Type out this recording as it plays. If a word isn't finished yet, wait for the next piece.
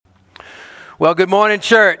Well, good morning,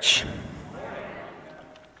 church.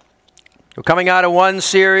 We're coming out of one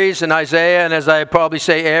series in Isaiah, and as I probably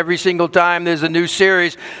say every single time there's a new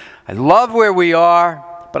series, I love where we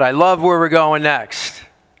are, but I love where we're going next.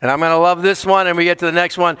 And I'm going to love this one, and we get to the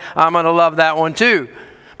next one, I'm going to love that one too.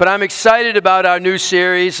 But I'm excited about our new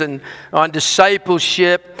series and on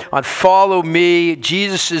discipleship, on follow me,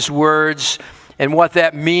 Jesus' words, and what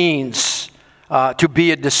that means. To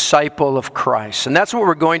be a disciple of Christ. And that's what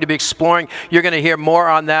we're going to be exploring. You're going to hear more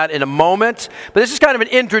on that in a moment. But this is kind of an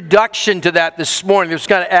introduction to that this morning. It was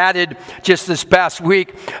kind of added just this past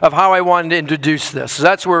week of how I wanted to introduce this. So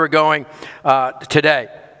that's where we're going today.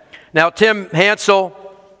 Now, Tim Hansel,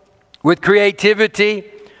 with creativity,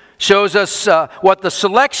 shows us what the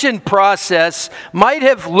selection process might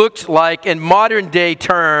have looked like in modern day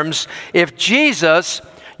terms if Jesus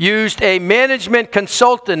used a management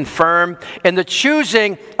consultant firm in the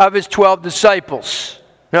choosing of his 12 disciples.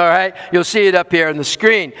 All right, you'll see it up here on the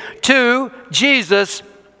screen. To Jesus,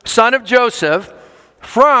 son of Joseph,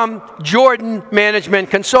 from Jordan Management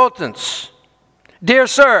Consultants. Dear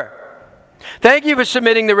sir, thank you for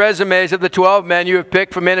submitting the resumes of the 12 men you have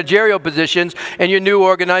picked for managerial positions in your new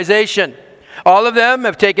organization. All of them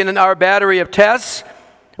have taken our battery of tests.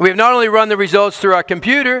 We have not only run the results through our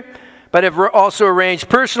computer, but have also arranged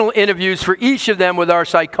personal interviews for each of them with our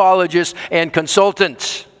psychologists and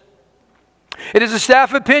consultants. It is a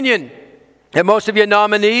staff opinion that most of your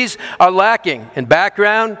nominees are lacking in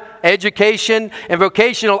background, education, and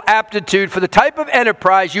vocational aptitude for the type of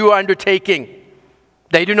enterprise you are undertaking.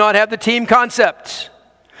 They do not have the team concepts.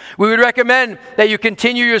 We would recommend that you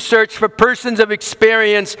continue your search for persons of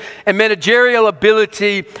experience and managerial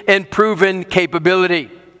ability and proven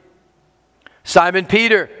capability. Simon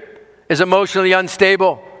Peter is emotionally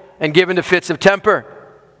unstable and given to fits of temper.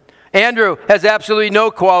 Andrew has absolutely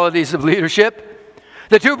no qualities of leadership.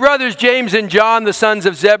 The two brothers, James and John, the sons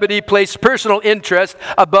of Zebedee, place personal interest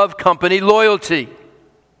above company loyalty.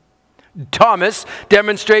 Thomas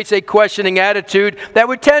demonstrates a questioning attitude that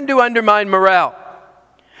would tend to undermine morale.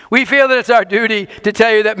 We feel that it's our duty to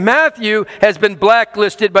tell you that Matthew has been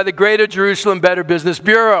blacklisted by the Greater Jerusalem Better Business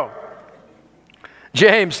Bureau.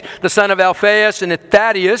 James, the son of Alphaeus, and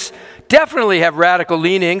Thaddeus definitely have radical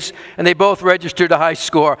leanings, and they both registered a high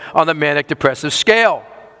score on the manic-depressive scale.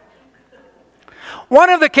 One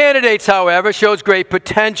of the candidates, however, shows great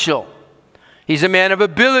potential. He's a man of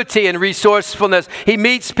ability and resourcefulness. He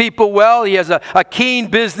meets people well. He has a keen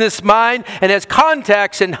business mind and has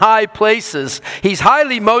contacts in high places. He's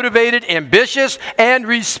highly motivated, ambitious, and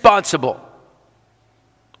responsible.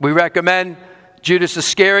 We recommend Judas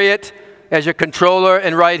Iscariot as your controller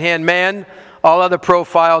and right-hand man. All other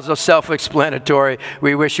profiles are self-explanatory.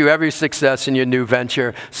 We wish you every success in your new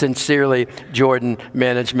venture. Sincerely, Jordan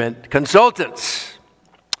Management Consultants.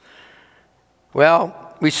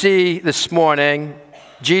 Well, we see this morning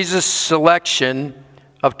Jesus' selection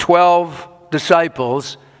of 12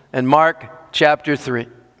 disciples in Mark chapter 3.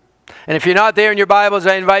 And if you're not there in your Bibles,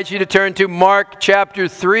 I invite you to turn to Mark chapter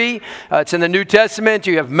 3. It's in the New Testament.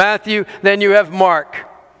 You have Matthew, then you have Mark.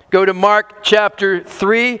 Go to Mark chapter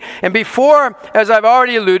 3. And before, as I've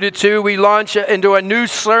already alluded to, we launch into a new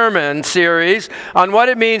sermon series on what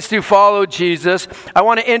it means to follow Jesus, I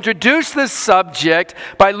want to introduce this subject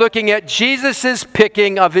by looking at Jesus'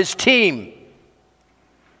 picking of his team.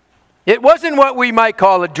 It wasn't what we might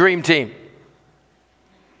call a dream team.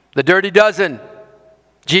 The Dirty Dozen,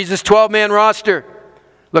 Jesus' 12-man roster,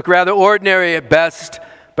 look rather ordinary at best,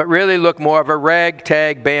 but really look more of a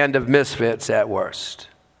ragtag band of misfits at worst.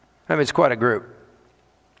 I mean, it's quite a group.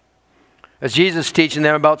 As Jesus is teaching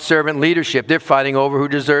them about servant leadership, they're fighting over who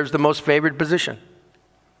deserves the most favored position.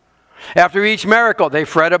 After each miracle, they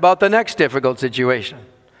fret about the next difficult situation.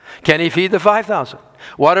 Can he feed the 5,000?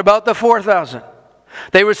 What about the 4,000?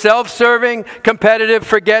 They were self-serving, competitive,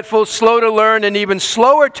 forgetful, slow to learn, and even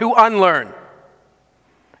slower to unlearn.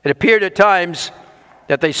 It appeared at times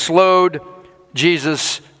that they slowed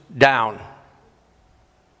Jesus down.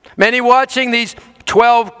 Many watching these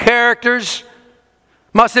 12 characters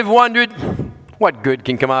must have wondered, what good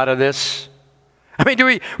can come out of this? I mean, do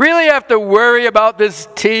we really have to worry about this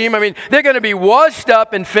team? I mean, they're going to be washed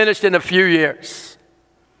up and finished in a few years.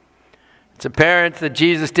 It's apparent that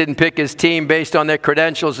Jesus didn't pick his team based on their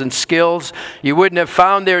credentials and skills. You wouldn't have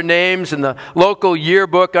found their names in the local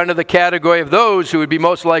yearbook under the category of those who would be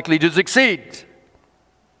most likely to succeed.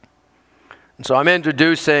 And so I'm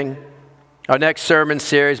introducing our next sermon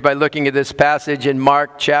series by looking at this passage in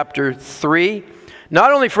Mark chapter 3.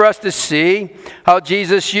 Not only for us to see how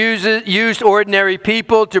Jesus used ordinary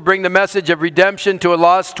people to bring the message of redemption to a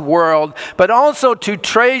lost world, but also to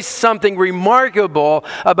trace something remarkable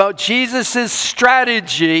about Jesus'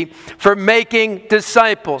 strategy for making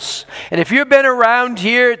disciples. And if you've been around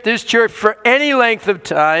here at this church for any length of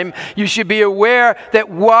time, you should be aware that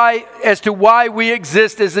as to why we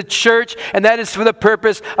exist as a church, and that is for the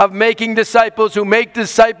purpose of making disciples who make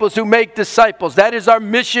disciples who make disciples. That is our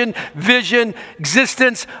mission, vision, existence,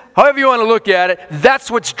 however you want to look at it.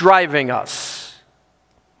 That's what's driving us.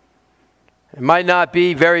 It might not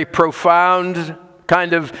be very profound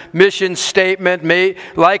kind of mission statement,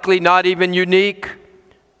 likely not even unique,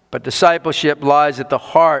 but discipleship lies at the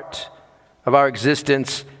heart of our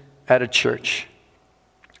existence at a church.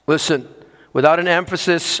 Listen, without an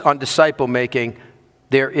emphasis on disciple making,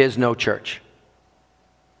 there is no church.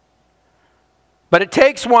 But it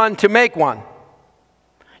takes one to make one.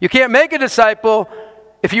 You can't make a disciple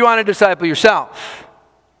if you want to disciple yourself.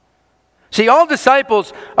 See, all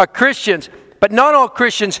disciples are Christians, but not all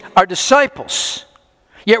Christians are disciples.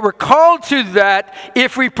 Yet we're called to that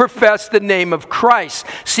if we profess the name of Christ.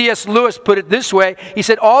 C.S. Lewis put it this way. He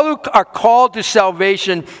said, all who are called to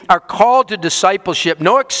salvation are called to discipleship.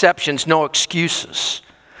 No exceptions, no excuses.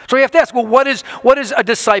 So we have to ask, well, what does a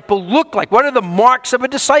disciple look like? What are the marks of a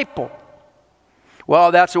disciple?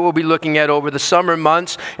 Well, that's what we'll be looking at over the summer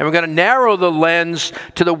months, and we're going to narrow the lens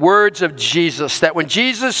to the words of Jesus, that when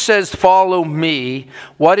Jesus says, follow me,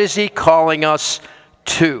 what is he calling us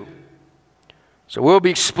to? So we'll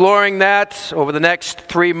be exploring that over the next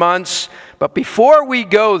 3 months, but before we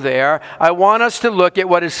go there, I want us to look at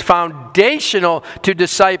what is foundational to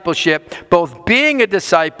discipleship, both being a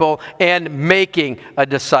disciple and making a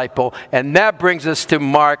disciple, and that brings us to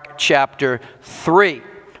Mark chapter 3.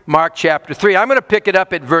 Mark chapter 3. I'm going to pick it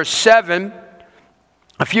up at verse 7,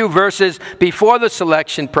 a few verses before the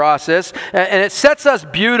selection process, and it sets us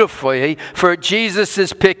beautifully for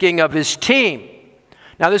Jesus' picking of his team.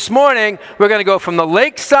 Now this morning, we're going to go from the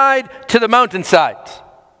lakeside to the mountainside.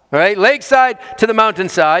 All right, lakeside to the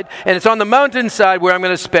mountainside, and it's on the mountainside where I'm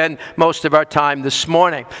going to spend most of our time this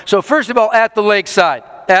morning. So first of all, at the lakeside,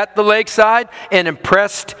 an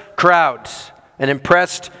impressed crowd.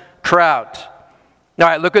 All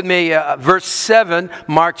right, look with me, verse 7,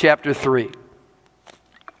 Mark chapter 3.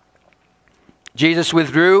 Jesus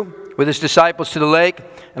withdrew with his disciples to the lake,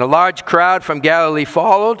 and a large crowd from Galilee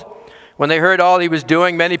followed. When they heard all he was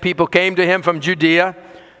doing, many people came to him from Judea,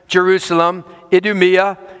 Jerusalem,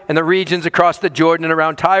 Idumea, and the regions across the Jordan and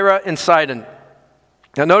around Tyre and Sidon.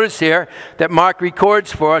 Now notice here that Mark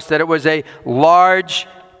records for us that it was a large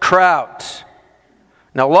crowd.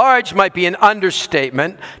 Now, large might be an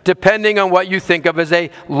understatement, depending on what you think of as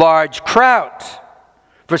a large crowd.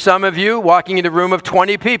 For some of you, walking in a room of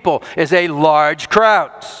 20 people is a large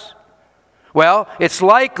crowd. Well, it's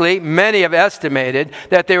likely, many have estimated,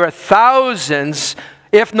 that there are thousands,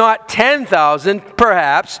 if not 10,000,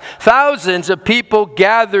 perhaps, thousands of people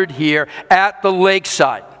gathered here at the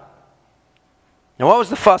lakeside. Now, what was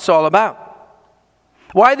the fuss all about?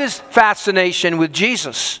 Why this fascination with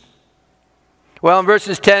Jesus? Well, in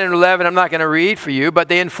verses 10 and 11, I'm not going to read for you, but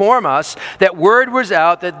they inform us that word was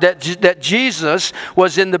out that Jesus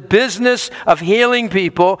was in the business of healing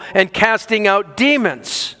people and casting out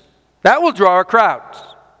demons. That will draw a crowd.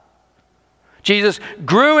 Jesus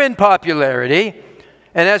grew in popularity,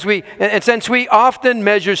 and since we often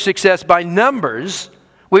measure success by numbers,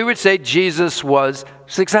 we would say Jesus was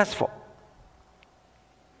successful.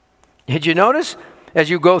 Did you notice as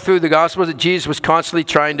you go through the Gospels that Jesus was constantly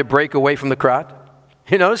trying to break away from the crowd?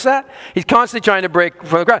 You notice that? He's constantly trying to break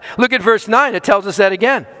from the crowd. Look at verse 9. It tells us that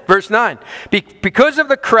again. Verse 9. Because of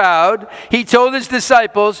the crowd, he told his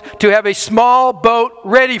disciples to have a small boat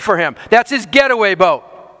ready for him. That's his getaway boat.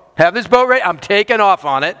 Have this boat ready. I'm taking off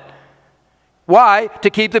on it. Why? To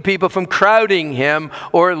keep the people from crowding him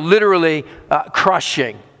or literally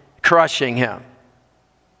crushing him.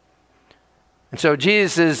 And so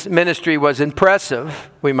Jesus' ministry was impressive,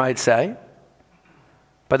 we might say,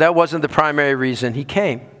 but that wasn't the primary reason he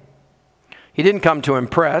came. He didn't come to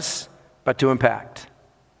impress, but to impact.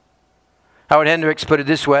 Howard Hendricks put it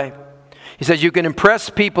this way. He says, you can impress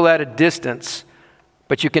people at a distance,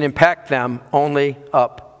 but you can impact them only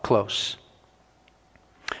up close.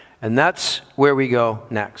 And that's where we go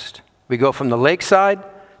next. We go from the lakeside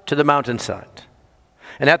to the mountainside.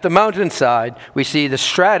 And at the mountainside, we see the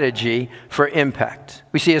strategy for impact.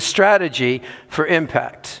 We see a strategy for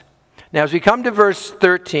impact. Now, as we come to verse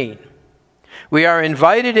 13, we are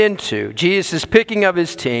invited into Jesus' picking of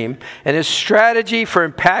his team and his strategy for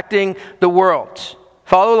impacting the world.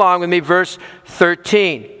 Follow along with me, verse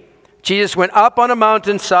 13. Jesus went up on a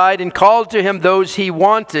mountainside and called to him those he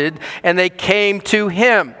wanted, and they came to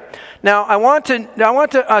him. Now, I want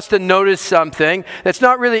us to notice something that's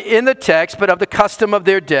not really in the text, but of the custom of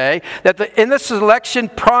their day, that in the selection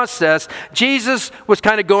process, Jesus was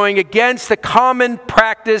kind of going against the common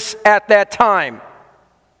practice at that time.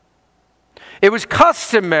 It was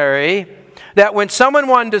customary that when someone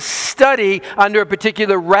wanted to study under a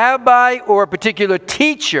particular rabbi or a particular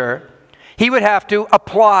teacher, he would have to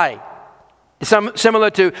apply. Similar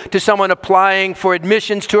to someone applying for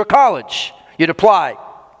admissions to a college. You'd apply.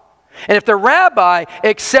 And if the rabbi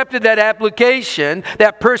accepted that application,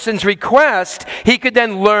 that person's request, he could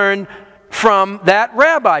then learn from that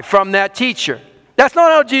rabbi, from that teacher. That's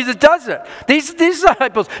not how Jesus does it. These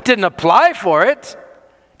disciples didn't apply for it.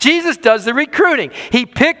 Jesus does the recruiting. He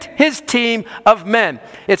picked his team of men.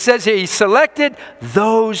 It says here he selected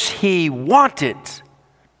those he wanted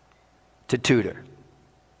to tutor.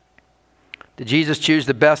 Did Jesus choose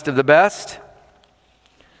the best of the best?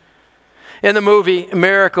 In the movie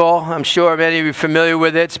Miracle, I'm sure many of you are familiar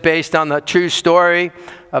with it. It's based on the true story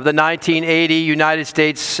of the 1980 United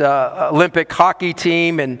States Olympic hockey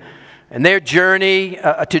team and their journey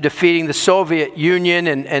to defeating the Soviet Union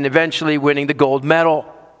and eventually winning the gold medal.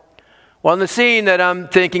 Well, in the scene that I'm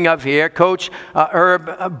thinking of here, Coach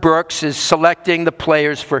Herb Brooks is selecting the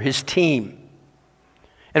players for his team.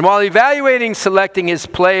 And while evaluating selecting his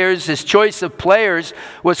players, his choice of players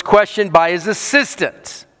was questioned by his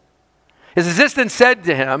assistant. His assistant said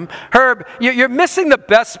to him, "Herb, you're missing the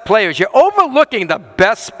best players. You're overlooking the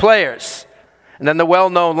best players." And then the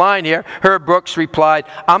well-known line here, Herb Brooks replied,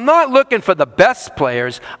 "I'm not looking for the best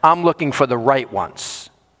players. I'm looking for the right ones."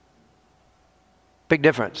 Big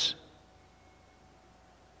difference.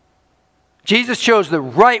 Jesus chose the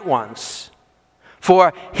right ones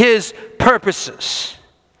for his purposes.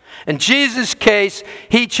 In Jesus' case,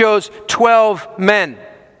 he chose 12 men.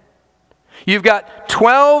 You've got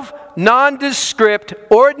 12 nondescript,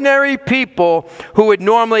 ordinary people who would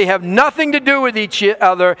normally have nothing to do with each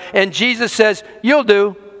other, and Jesus says, "You'll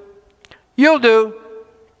do. You'll do."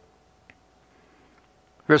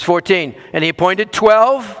 Verse 14, and he appointed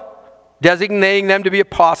 12, designating them to be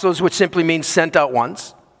apostles, which simply means sent out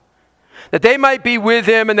ones, that they might be with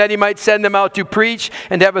him and that he might send them out to preach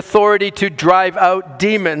and have authority to drive out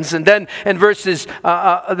demons. And then in verses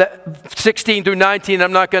 16 through 19,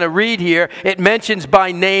 I'm not going to read here, it mentions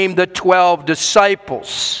by name the 12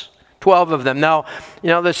 disciples. 12 of them. Now,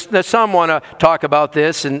 there's some want to talk about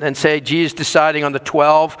this and say Jesus deciding on the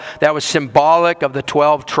 12, that was symbolic of the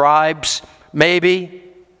 12 tribes, maybe.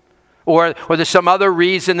 Or there's some other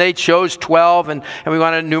reason they chose 12 and we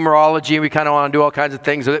want a numerology and we kind of want to do all kinds of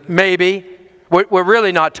things with it. Maybe. We're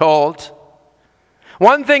really not told.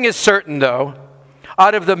 One thing is certain, though.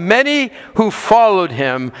 Out of the many who followed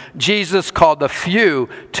him, Jesus called the few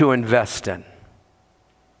to invest in.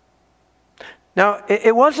 Now,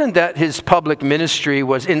 it wasn't that his public ministry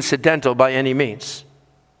was incidental by any means.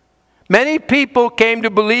 Many people came to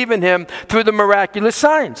believe in him through the miraculous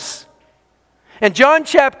signs. In John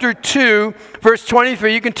chapter 2, verse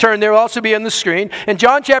 23, you can turn there, it'll also be on the screen. In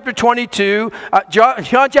John chapter 22, John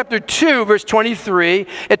chapter 2, verse 23,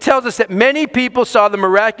 it tells us that many people saw the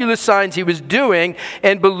miraculous signs he was doing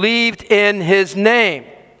and believed in his name.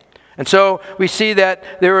 And so we see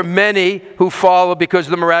that there are many who follow because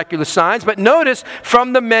of the miraculous signs. But notice,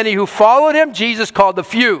 from the many who followed him, Jesus called the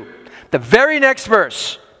few. The very next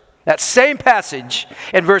verse, that same passage,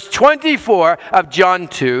 in verse 24 of John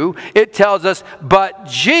 2, it tells us, but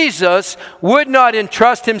Jesus would not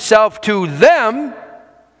entrust himself to them,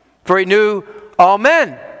 for he knew all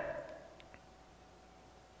men.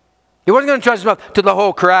 He wasn't going to entrust himself to the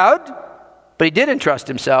whole crowd, but he did entrust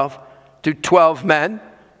himself to 12 men,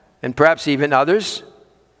 and perhaps even others.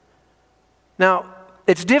 Now,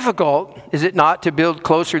 it's difficult, is it not, to build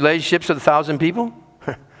close relationships with 1,000 people?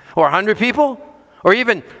 Or 100 people? Or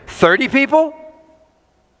even 30 people?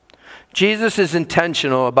 Jesus is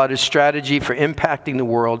intentional about his strategy for impacting the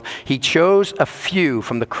world. He chose a few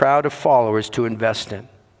from the crowd of followers to invest in.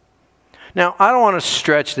 Now, I don't want to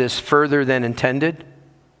stretch this further than intended,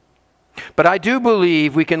 but I do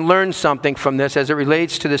believe we can learn something from this as it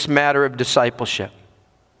relates to this matter of discipleship.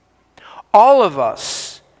 All of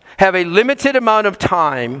us have a limited amount of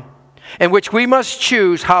time in which we must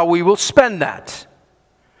choose how we will spend that.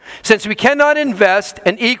 Since we cannot invest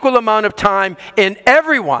an equal amount of time in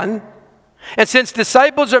everyone, and since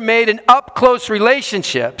disciples are made in up-close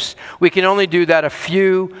relationships, we can only do that a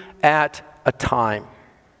few at a time.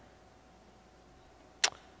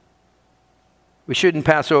 We shouldn't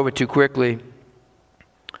pass over too quickly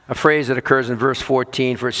a phrase that occurs in verse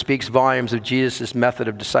 14, for it speaks volumes of Jesus' method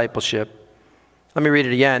of discipleship. Let me read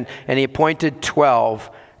it again. And he appointed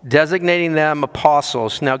 12, designating them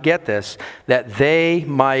apostles. Now get this, that they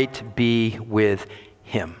might be with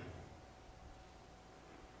him.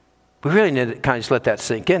 We really need to kind of just let that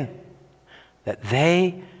sink in. That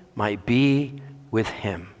they might be with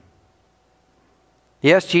him.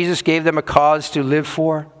 Yes, Jesus gave them a cause to live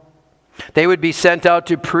for. They would be sent out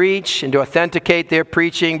to preach and to authenticate their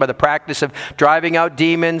preaching by the practice of driving out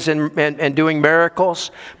demons and doing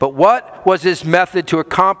miracles. But what was his method to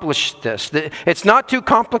accomplish this? It's not too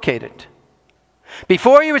complicated.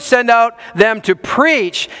 Before he would send out them to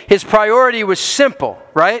preach, his priority was simple,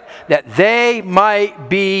 right? That they might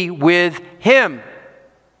be with him.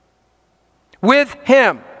 With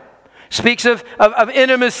him. Speaks of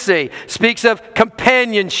intimacy, speaks of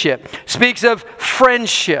companionship, speaks of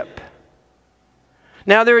friendship.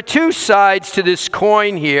 Now there are two sides to this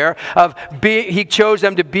coin here he chose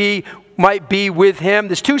them to might be with him.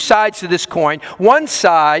 There's two sides to this coin. One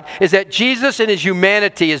side is that Jesus in his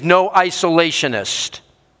humanity is no isolationist.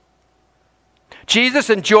 Jesus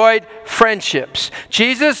enjoyed friendships.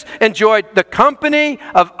 Jesus enjoyed the company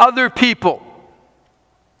of other people.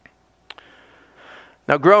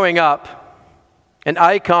 Now, growing up, an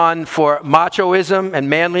icon for machoism and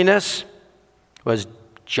manliness was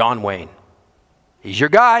John Wayne. He's your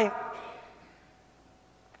guy.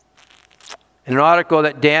 In an article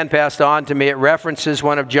that Dan passed on to me, it references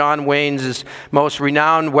one of John Wayne's most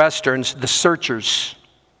renowned westerns, The Searchers.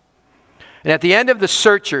 And at the end of The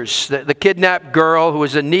Searchers, the kidnapped girl who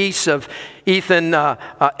was a niece of Ethan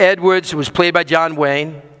Edwards, who was played by John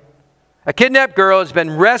Wayne, a kidnapped girl has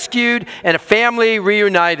been rescued and a family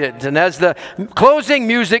reunited. And as the closing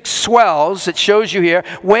music swells, it shows you here,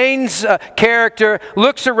 Wayne's character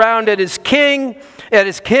looks around at his kin,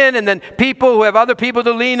 and then people who have other people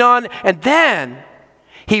to lean on. And then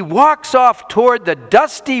he walks off toward the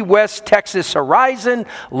dusty West Texas horizon,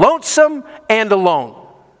 lonesome and alone.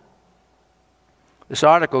 This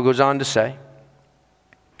article goes on to say,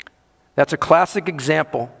 that's a classic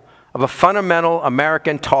example of a fundamental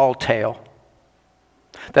American tall tale.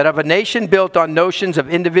 That of a nation built on notions of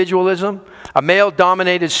individualism, a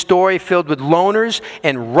male-dominated story filled with loners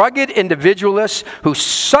and rugged individualists who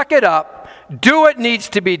suck it up, do what needs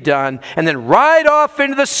to be done, and then ride off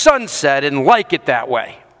into the sunset and like it that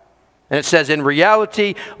way. And it says, in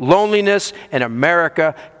reality, loneliness in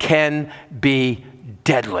America can be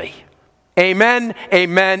deadly. Amen,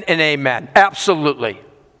 amen, and amen. Absolutely.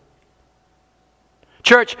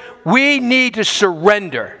 Church, we need to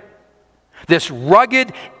surrender this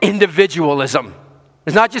rugged individualism.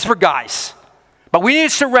 It's not just for guys, but we need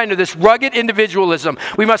to surrender this rugged individualism.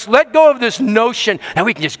 We must let go of this notion that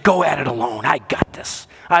we can just go at it alone. I got this.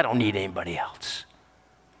 I don't need anybody else.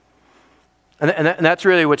 And that's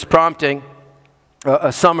really what's prompting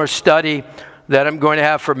a summer study that I'm going to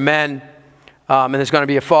have for men. And there's going to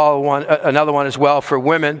be another one as well for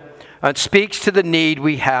women. It speaks to the need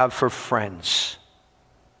we have for friends.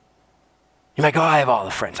 You might go, I have all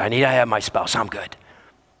the friends I need. I have my spouse. I'm good.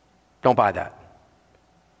 Don't buy that.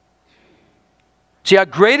 See, our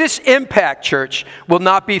greatest impact, church, will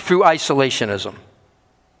not be through isolationism.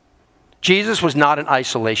 Jesus was not an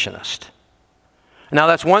isolationist. Now,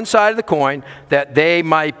 that's one side of the coin, that they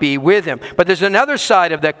might be with him. But there's another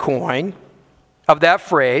side of that coin, of that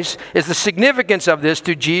phrase, is the significance of this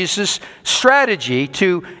to Jesus' strategy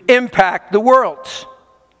to impact the world.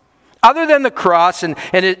 Other than the cross and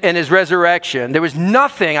his resurrection, there was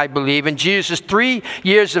nothing, I believe, in Jesus' 3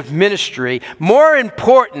 years of ministry more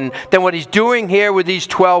important than what he's doing here with these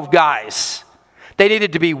 12 guys. They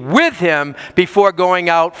needed to be with him before going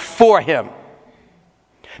out for him.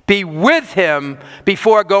 Be with him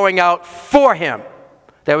before going out for him.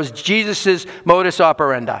 That was Jesus' modus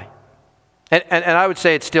operandi. And I would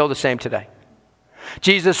say it's still the same today.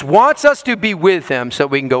 Jesus wants us to be with him so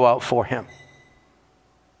we can go out for him.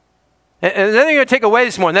 And then you're going to take away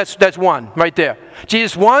this morning. That's one right there.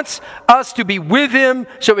 Jesus wants us to be with him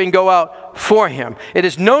so we can go out for him. It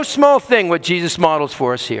is no small thing what Jesus models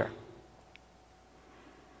for us here.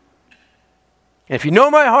 And if you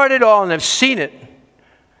know my heart at all and have seen it,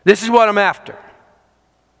 this is what I'm after.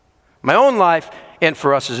 My own life and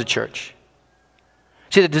for us as a church.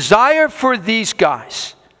 See, the desire for these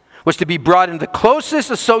guys was to be brought into the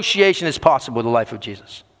closest association as possible with the life of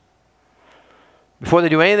Jesus. Before they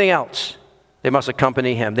do anything else, they must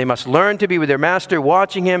accompany him. They must learn to be with their master,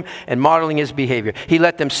 watching him and modeling his behavior. He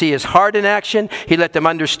let them see his heart in action. He let them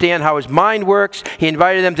understand how his mind works. He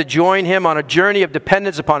invited them to join him on a journey of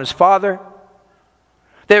dependence upon his Father.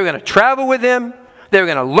 They were going to travel with him. They were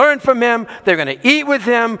going to learn from him. They were going to eat with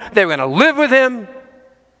him. They were going to live with him.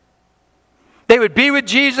 They would be with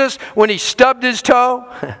Jesus when he stubbed his toe.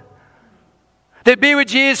 They'd be with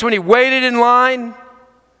Jesus when he waited in line.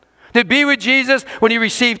 They'd be with Jesus when he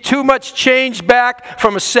received too much change back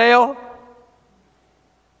from a sale.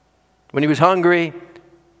 When he was hungry,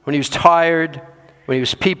 when he was tired, when he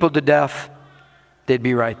was peopled to death, they'd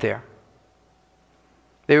be right there.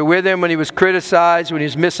 They were with him when he was criticized, when he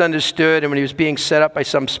was misunderstood, and when he was being set up by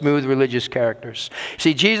some smooth religious characters.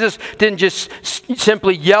 See, Jesus didn't just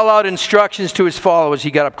simply yell out instructions to his followers.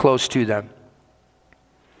 He got up close to them.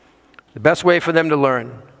 The best way for them to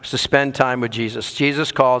learn was to spend time with Jesus.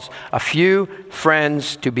 Jesus calls a few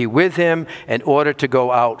friends to be with him in order to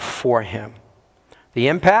go out for him. The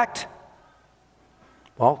impact?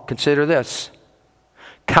 Well, consider this.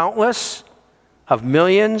 Countless of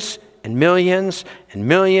millions and millions and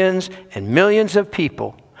millions and millions of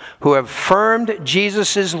people who have affirmed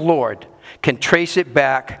Jesus is Lord can trace it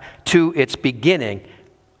back to its beginning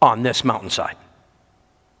on this mountainside.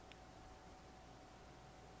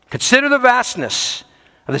 Consider the vastness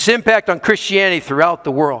of this impact on Christianity throughout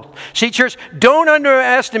the world. See, church, don't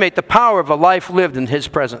underestimate the power of a life lived in his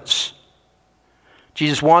presence.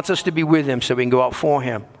 Jesus wants us to be with him so we can go out for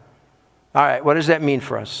him. All right, what does that mean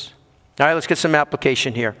for us? All right, let's get some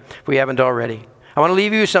application here if we haven't already. I want to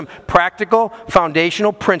leave you with some practical,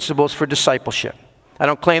 foundational principles for discipleship. I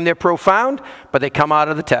don't claim they're profound, but they come out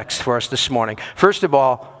of the text for us this morning. First of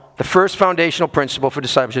all, the first foundational principle for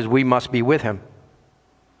discipleship is we must be with him.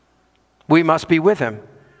 We must be with him.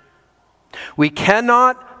 We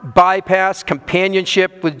cannot bypass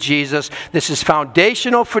companionship with Jesus. This is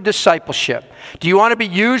foundational for discipleship. Do you want to be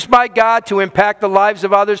used by God to impact the lives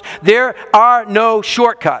of others? There are no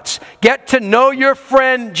shortcuts. Get to know your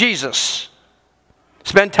friend Jesus.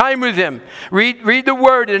 Spend time with him. Read the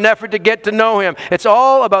word in an effort to get to know him. It's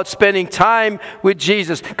all about spending time with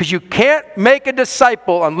Jesus, because you can't make a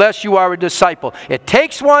disciple unless you are a disciple. It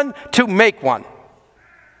takes one to make one.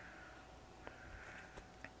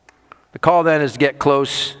 The call then is to get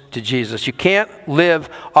close to Jesus. You can't live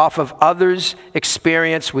off of others'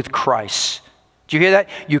 experience with Christ. Do you hear that?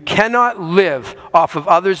 You cannot live off of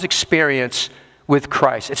others' experience with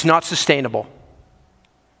Christ. It's not sustainable.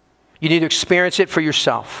 You need to experience it for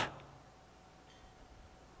yourself.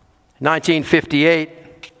 In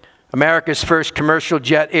 1958, America's first commercial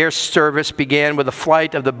jet air service began with a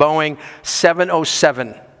flight of the Boeing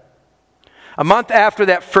 707. A month after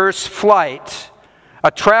that first flight, a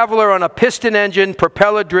traveler on a piston-engine,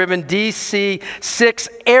 propeller-driven DC-6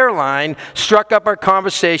 airline struck up our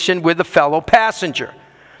conversation with a fellow passenger.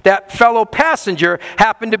 That fellow passenger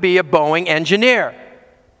happened to be a Boeing engineer.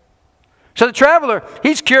 So the traveler,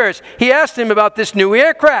 he's curious. He asked him about this new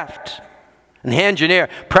aircraft. And the engineer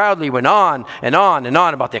proudly went on and on and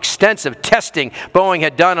on about the extensive testing Boeing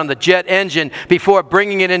had done on the jet engine before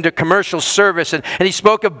bringing it into commercial service. And he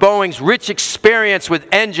spoke of Boeing's rich experience with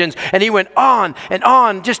engines. And he went on and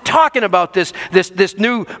on just talking about this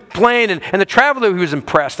new plane. And the traveler, he was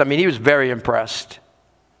impressed. I mean, he was very impressed.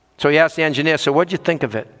 So he asked the engineer, so what'd you think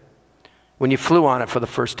of it when you flew on it for the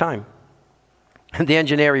first time? And the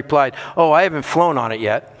engineer replied, oh, I haven't flown on it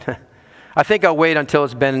yet. I think I'll wait until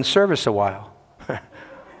it's been in service a while.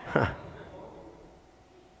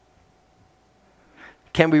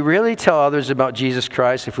 Can we really tell others about Jesus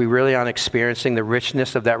Christ if we really aren't experiencing the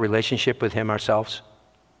richness of that relationship with him ourselves?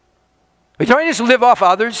 We try to just live off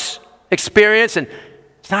others' experience, and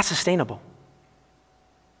it's not sustainable.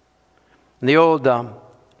 In the old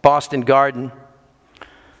Boston Garden,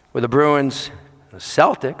 where the Bruins and the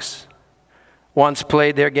Celtics once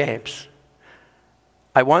played their games,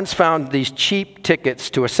 I once found these cheap tickets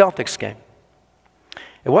to a Celtics game.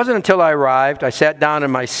 It wasn't until I arrived, I sat down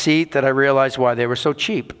in my seat, that I realized why they were so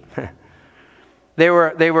cheap. They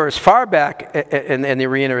were as far back in the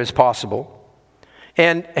arena as possible,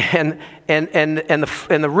 and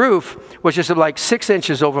the roof was just like 6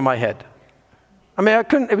 inches over my head. I mean,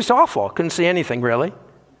 it was awful. I couldn't see anything really.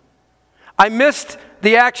 I missed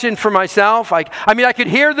the action for myself. I could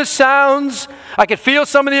hear the sounds. I could feel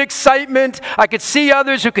some of the excitement. I could see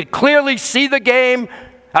others who could clearly see the game.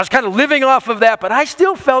 I was kind of living off of that, but I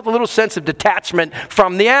still felt a little sense of detachment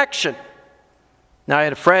from the action. Now, I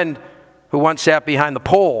had a friend who once sat behind the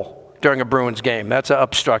pole during a Bruins game. That's an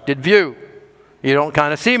obstructed view. You don't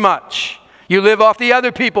kind of see much. You live off the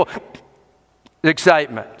other people's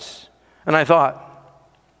excitements. And I thought,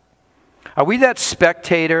 are we that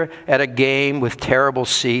spectator at a game with terrible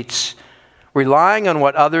seats, relying on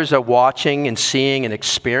what others are watching and seeing and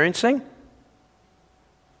experiencing?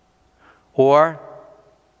 Or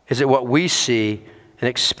is it what we see and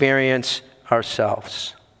experience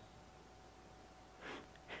ourselves.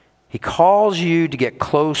 He calls you to get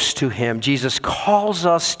close to Him. Jesus calls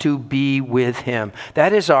us to be with Him.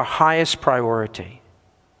 That is our highest priority.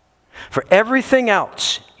 For everything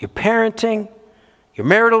else, your parenting, your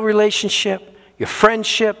marital relationship, your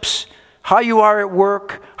friendships, how you are at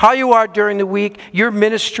work, how you are during the week, your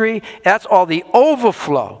ministry, that's all the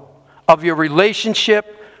overflow of your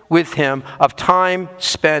relationship with Him, of time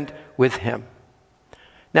spent with Him.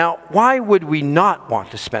 Now, why would we not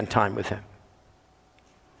want to spend time with Him?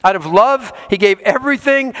 Out of love, He gave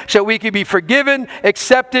everything so we could be forgiven,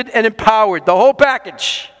 accepted, and empowered. The whole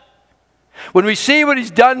package. When we see what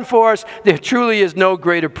He's done for us, there truly is no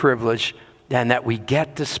greater privilege than that we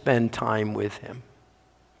get to spend time with Him.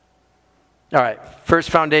 All right, first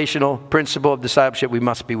foundational principle of discipleship, we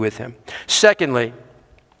must be with Him. Secondly,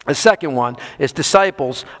 the second one is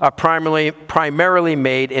disciples are primarily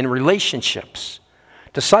made in relationships.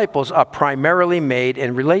 Disciples are primarily made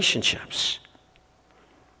in relationships.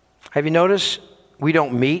 Have you noticed we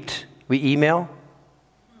don't meet, we email?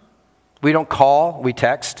 We don't call, we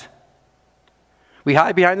text. We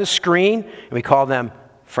hide behind the screen and we call them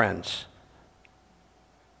friends.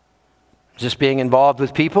 Just being involved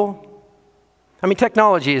with people. I mean,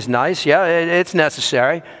 technology is nice, yeah, it's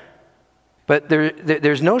necessary. But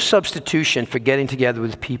there's no substitution for getting together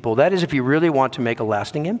with people. That is if you really want to make a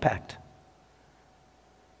lasting impact.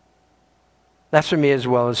 That's for me as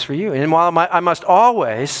well as for you. And while I must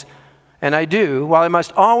always, and I do, while I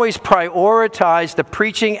must always prioritize the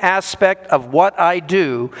preaching aspect of what I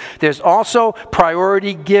do, there's also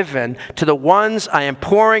priority given to the ones I am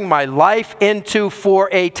pouring my life into for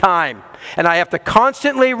a time. And I have to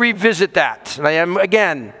constantly revisit that. And I am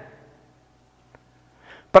again.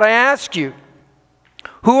 But I ask you,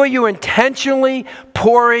 who are you intentionally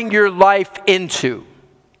pouring your life into?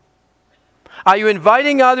 Are you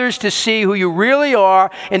inviting others to see who you really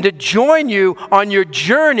are and to join you on your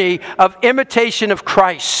journey of imitation of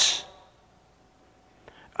Christ?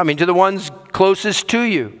 I mean, to the ones closest to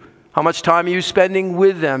you. How much time are you spending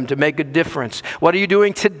with them to make a difference? What are you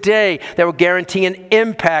doing today that will guarantee an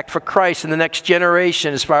impact for Christ in the next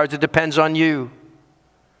generation as far as it depends on you?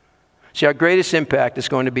 See, our greatest impact is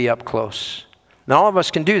going to be up close. And all of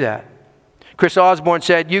us can do that. Chris Osborne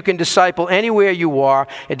said, you can disciple anywhere you are.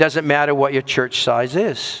 It doesn't matter what your church size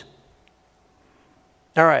is.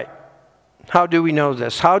 All right. How do we know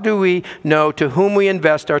this? How do we know to whom we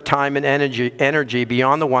invest our time and energy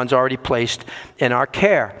beyond the ones already placed in our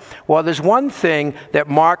care? Well, there's one thing that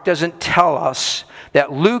Mark doesn't tell us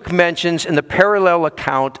that Luke mentions in the parallel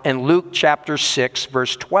account in Luke chapter 6,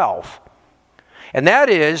 verse 12. And that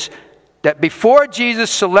is that before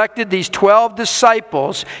Jesus selected these 12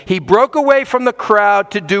 disciples, He broke away from the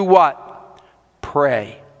crowd to do what?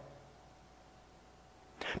 Pray.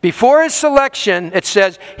 Before His selection, it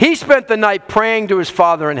says, He spent the night praying to His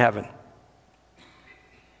Father in heaven.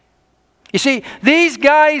 You see, these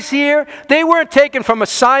guys here, they weren't taken from a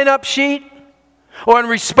sign-up sheet or in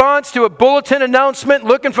response to a bulletin announcement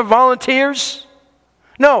looking for volunteers.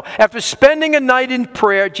 No, after spending a night in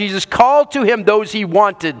prayer, Jesus called to Him those He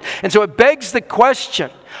wanted. And so it begs the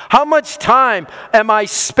question, how much time am I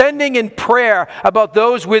spending in prayer about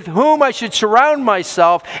those with whom I should surround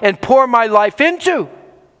myself and pour my life into?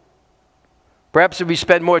 Perhaps if we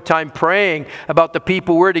spend more time praying about the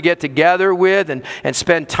people we're to get together with and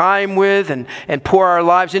spend time with and pour our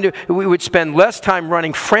lives into, we would spend less time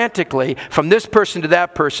running frantically from this person to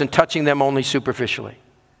that person, touching them only superficially.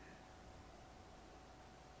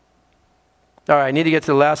 All right, I need to get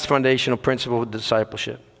to the last foundational principle of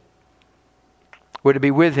discipleship. We're to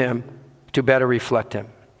be with Him to better reflect Him.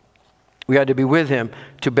 We are to be with Him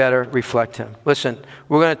to better reflect Him. Listen,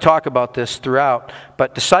 we're going to talk about this throughout,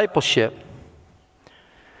 but discipleship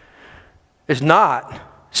is not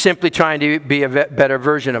simply trying to be a better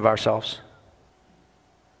version of ourselves,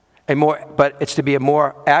 but it's to be a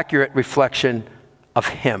more accurate reflection of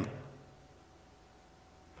Him.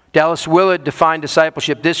 Dallas Willard defined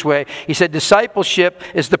discipleship this way. He said, discipleship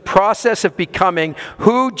is the process of becoming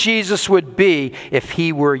who Jesus would be if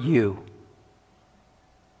He were you.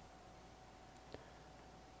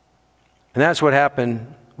 And that's what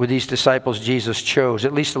happened with these disciples Jesus chose,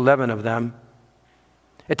 at least 11 of them.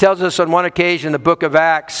 It tells us on one occasion in the book of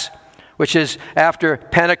Acts, which is after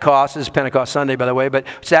Pentecost. This is Pentecost Sunday, by the way, but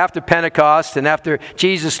it's after Pentecost and after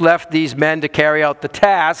Jesus left these men to carry out the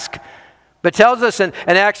task. But it tells us in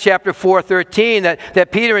Acts chapter 4:13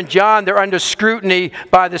 that Peter and John, they're under scrutiny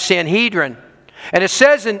by the Sanhedrin. And it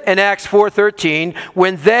says in Acts 4:13,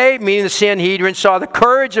 when they, meaning the Sanhedrin, saw the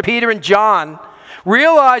courage of Peter and John,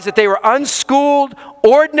 realized that they were unschooled,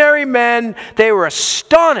 ordinary men, they were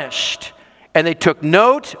astonished And they took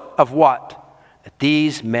note of what? That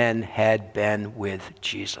these men had been with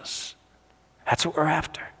Jesus. That's what we're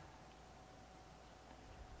after.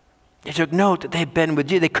 They took note that they had been with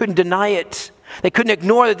Jesus. They couldn't deny it. They couldn't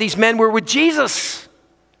ignore that these men were with Jesus.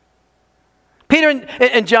 Peter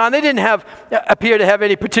and John, they didn't appear to have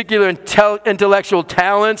any particular intellectual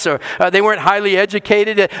talents, or they weren't highly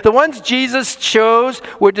educated. The ones Jesus chose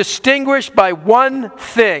were distinguished by one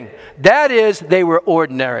thing. That is, they were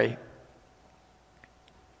ordinary.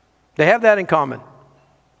 They have that in common.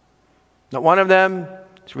 Not one of them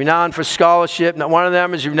is renowned for scholarship. Not one of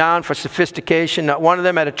them is renowned for sophistication. Not one of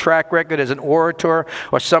them had a track record as an orator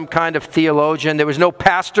or some kind of theologian. There was no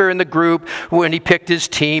pastor in the group when he picked his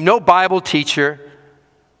team. No Bible teacher.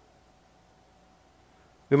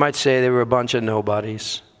 We might say they were a bunch of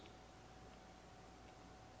nobodies.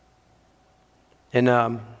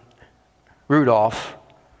 And Rudolph,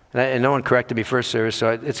 and no one corrected me first service, so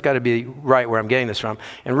it's got to be right where I'm getting this from.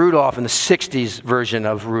 And Rudolph, in the 60s version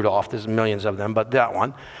of Rudolph, there's millions of them, but that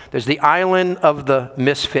one, there's the Island of the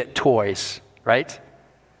Misfit Toys, right?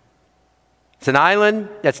 It's an island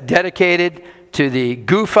that's dedicated to the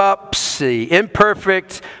goof-ups, the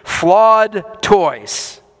imperfect, flawed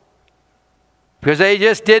toys, because they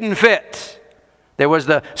just didn't fit. There was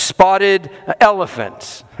the spotted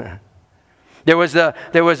elephant. There was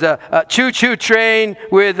a choo-choo train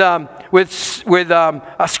with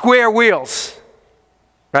square wheels,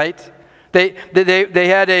 right? They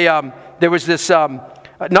had there was this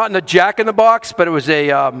not in the Jack in the Box, but it was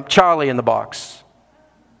a Charlie in the Box.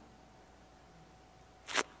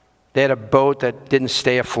 They had a boat that didn't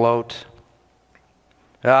stay afloat.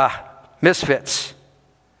 Misfits.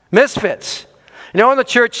 Misfits. You know, on the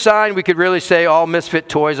church sign, we could really say all misfit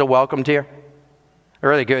toys are welcomed here.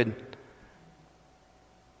 Really good.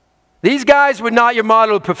 These guys were not your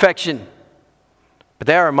model of perfection, but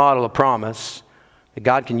they are a model of promise that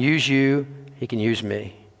God can use you, He can use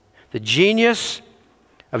me. The genius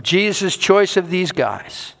of Jesus' choice of these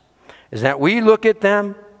guys is that we look at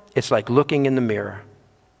them, it's like looking in the mirror.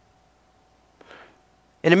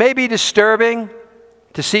 And it may be disturbing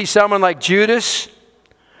to see someone like Judas,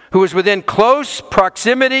 who was within close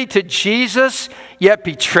proximity to Jesus, yet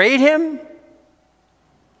betrayed him.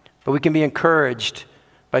 But we can be encouraged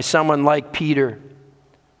by someone like Peter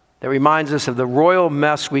that reminds us of the royal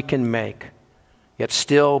mess we can make, yet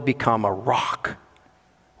still become a rock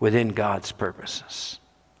within God's purposes.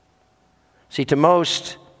 See, to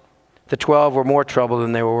most, the 12 were more trouble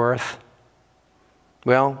than they were worth.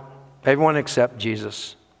 Well, everyone except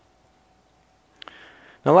Jesus.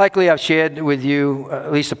 Now, likely I've shared with you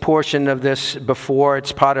at least a portion of this before.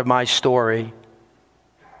 It's part of my story.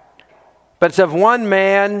 But it's of one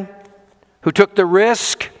man who took the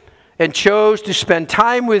risk and chose to spend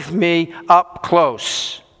time with me up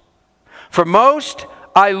close. For most,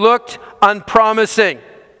 I looked unpromising.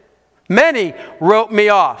 Many wrote me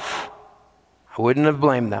off. I wouldn't have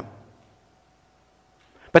blamed them.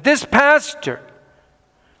 But this pastor,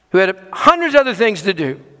 who had hundreds of other things to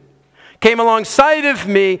do, came alongside of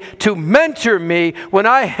me to mentor me when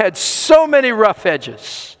I had so many rough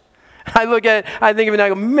edges. I look at it, I think of it, and I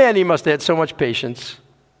go, man, he must have had so much patience.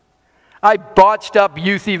 I botched up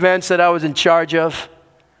youth events that I was in charge of.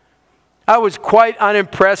 I was quite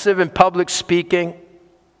unimpressive in public speaking.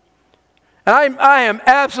 And I am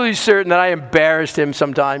absolutely certain that I embarrassed him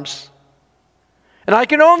sometimes. And I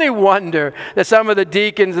can only wonder that some of the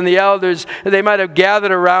deacons and the elders, they might have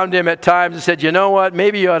gathered around him at times and said, you know what,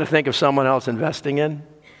 maybe you ought to think of someone else investing in.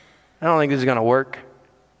 I don't think this is going to work.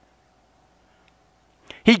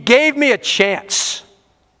 He gave me a chance.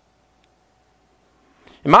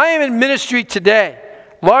 And I am in ministry today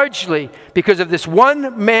largely because of this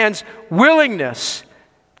one man's willingness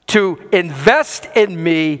to invest in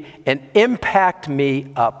me and impact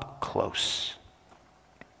me up close.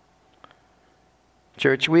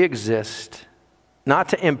 Church, we exist not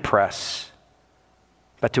to impress,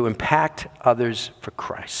 but to impact others for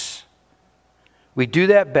Christ. We do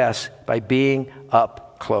that best by being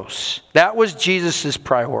up close. That was Jesus'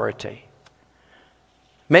 priority.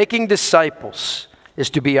 Making disciples is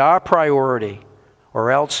to be our priority, or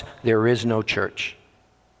else there is no church.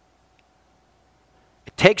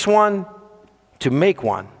 It takes one to make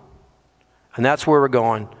one, and that's where we're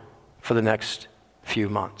going for the next few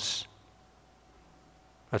months.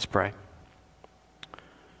 Let's pray.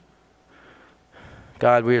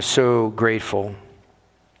 God, we are so grateful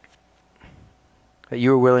that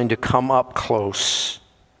you are willing to come up close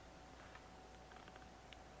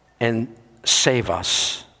and save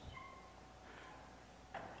us.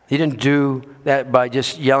 You didn't do that by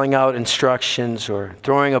just yelling out instructions or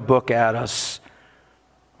throwing a book at us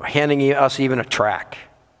or handing us even a track.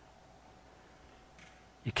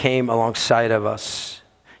 You came alongside of us.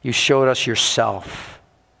 You showed us yourself.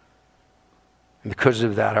 And because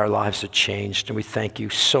of that, our lives have changed, and we thank you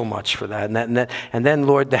so much for that. And then,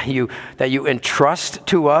 Lord, that you entrust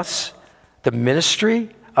to us the ministry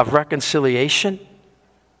of reconciliation.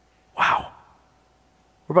 Wow.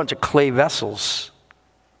 We're a bunch of clay vessels.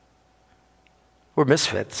 We're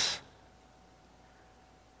misfits.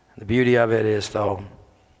 The beauty of it is, though,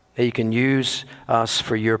 that you can use us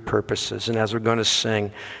for your purposes. And as we're going to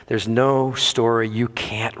sing, there's no story you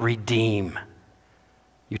can't redeem.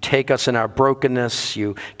 You take us in our brokenness,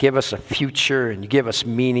 you give us a future, and you give us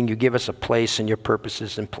meaning, you give us a place in your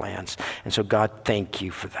purposes and plans. And so, God, thank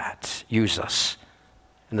you for that. Use us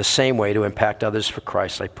in the same way to impact others for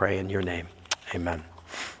Christ, I pray in your name. Amen.